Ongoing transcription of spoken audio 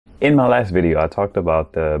In my last video, I talked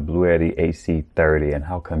about the Bluetti AC30 and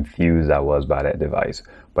how confused I was by that device.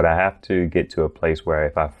 But I have to get to a place where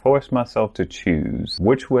if I force myself to choose,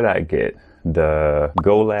 which would I get? The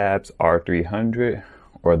GoLabs R300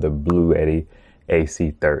 or the Bluetti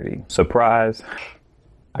AC30? Surprise,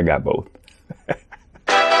 I got both.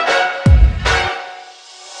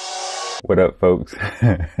 What up, folks?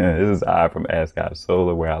 This is I from Ask God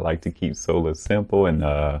Solar, where I like to keep solar simple,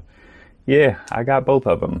 and yeah, I got both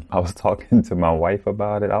of them. I was talking to my wife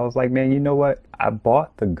about it. I was like, man, you know what? I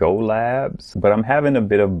bought the GoLabs, but I'm having a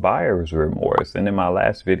bit of buyer's remorse. And in my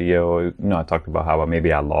last video, I talked about how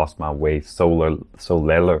maybe I lost my way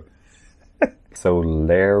solarly.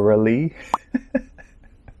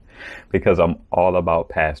 Because I'm all about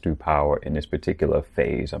pass-through power in this particular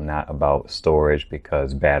phase. I'm not about storage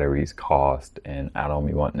because batteries cost and I don't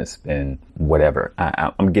be wanting to spend whatever.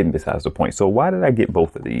 I'm getting besides the point. So why did I get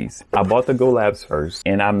both of these? I bought the GoLabs first,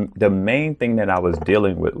 and the main thing that I was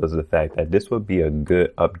dealing with was the fact that this would be a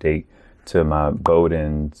good update to my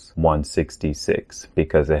Bowden's 166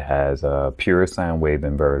 because it has a pure sine wave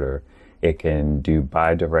inverter. It can do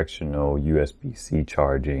bi-directional USB-C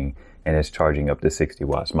charging, and it's charging up to 60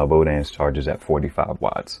 watts. My Bowden's charges at 45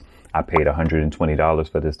 watts. I paid $120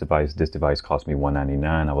 for this device. This device cost me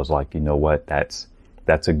 $199. I was like, you know what? That's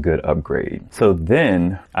a good upgrade. So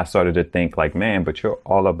then I started to think like, man, but you're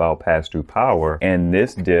all about pass-through power, and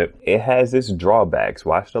this dip, it has its drawbacks.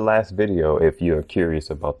 Watch the last video if you're curious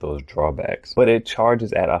about those drawbacks. But it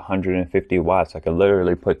charges at 150 watts. I could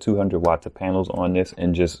literally put 200 watts of panels on this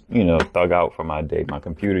and just, thug out for my day. My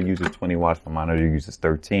computer uses 20 watts, my monitor uses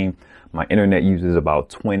 13. My internet uses about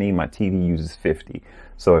 20, my TV uses 50.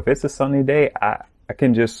 So if it's a sunny day, I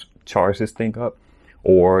can just charge this thing up,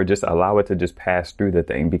 or just allow it to just pass through the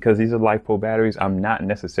thing. Because these are LifePo batteries, I'm not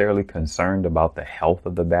necessarily concerned about the health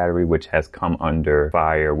of the battery, which has come under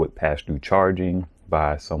fire with pass-through charging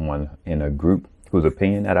by someone in a group whose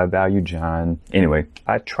opinion that I value, John. Anyway,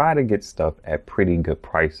 I try to get stuff at pretty good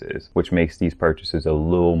prices, which makes these purchases a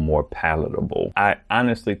little more palatable. I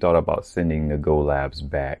honestly thought about sending the GoLabs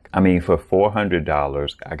back. I mean, for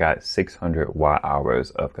 $400, I got 600 watt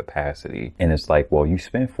hours of capacity. And it's like, well, you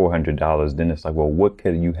spent $400, then it's like, well, what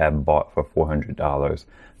could you have bought for $400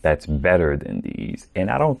 that's better than these?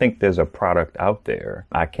 And I don't think there's a product out there.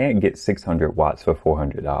 I can't get 600 watts for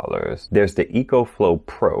 $400. There's the EcoFlow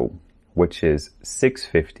Pro, which is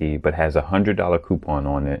 $650, but has a $100 coupon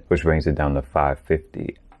on it, which brings it down to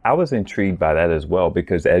 $550. I was intrigued by that as well,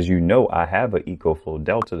 because as you know, I have an EcoFlow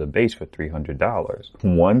Delta, the base, for $300.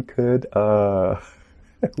 One could,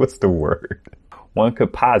 what's the word? One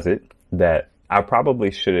could posit that I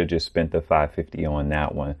probably should have just spent the $550 on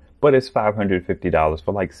that one, but it's $550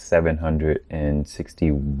 for like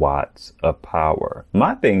 760 watts of power.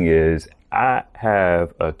 My thing is, I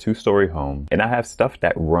have a 2-story home and I have stuff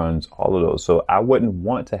that runs all of those. So I wouldn't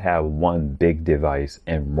want to have one big device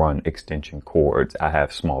and run extension cords. I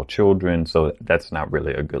have small children, so that's not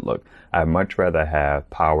really a good look. I'd much rather have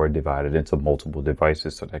power divided into multiple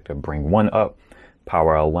devices so that I can bring one up,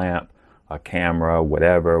 power a lamp, a camera,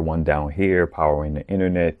 whatever, one down here, powering the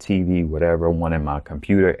internet, TV, whatever, one in my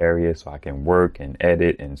computer area so I can work and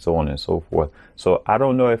edit and so on and so forth. So I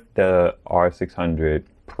don't know if the R600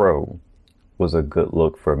 Pro was a good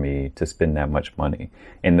look for me to spend that much money.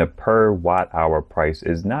 And the per watt hour price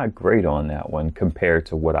is not great on that one compared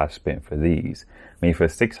to what I spent for these. I mean, for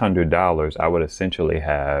 $600, I would essentially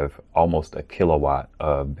have almost a kilowatt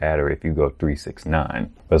of battery if you go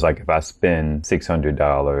 369. But it's like if I spend $600,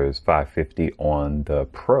 $550 on the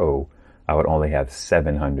Pro, I would only have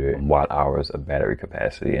 700 watt hours of battery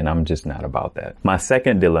capacity, and I'm just not about that. My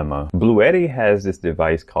second dilemma, Bluetti has this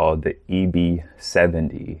device called the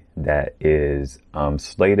EB70 that is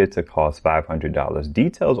slated to cost $500.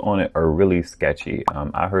 Details on it are really sketchy.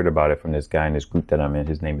 I heard about it from this guy in this group that I'm in.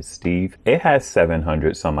 His name is Steve. It has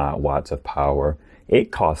 700 some odd watts of power.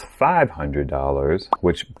 It costs $500,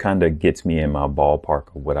 which kind of gets me in my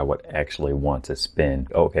ballpark of what I would actually want to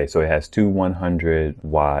spend. Okay, so it has two 100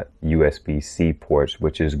 watt USB-C ports,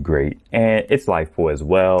 which is great. And it's LifePo as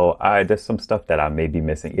well. There's some stuff that I may be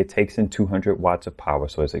missing. It takes in 200 watts of power,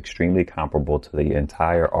 so it's extremely comparable to the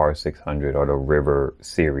entire R600 or the River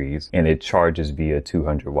series. And it charges via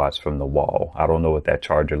 200 watts from the wall. I don't know what that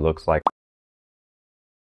charger looks like.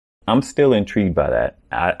 I'm still intrigued by that.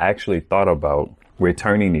 I actually thought about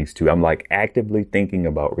returning these two. I'm like actively thinking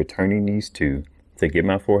about returning these two to get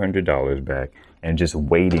my $400 back and just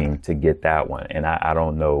waiting to get that one. And I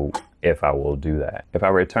don't know if I will do that. If I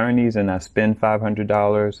return these and I spend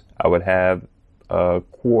 $500, I would have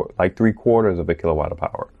like 3/4 of a kilowatt of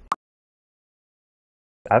power.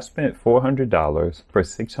 I've spent $400 for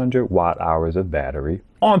 600 watt hours of battery.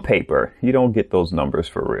 On paper, you don't get those numbers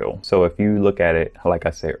for real. So if you look at it, like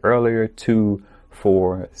I said earlier, 2,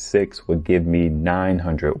 4, 6 would give me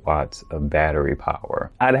 900 watts of battery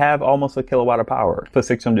power. I'd have almost a kilowatt of power for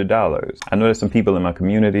 $600. I know there's some people in my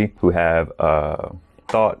community who have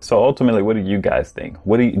thought. So ultimately, what do you guys think?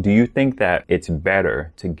 Do you think that it's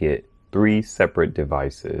better to get 3 separate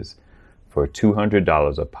devices for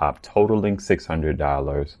 $200 a pop, totaling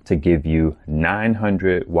 $600 to give you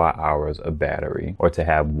 900 watt hours of battery, or to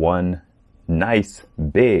have one nice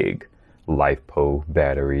big LifePo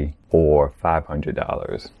battery for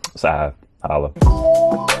 $500? So holla.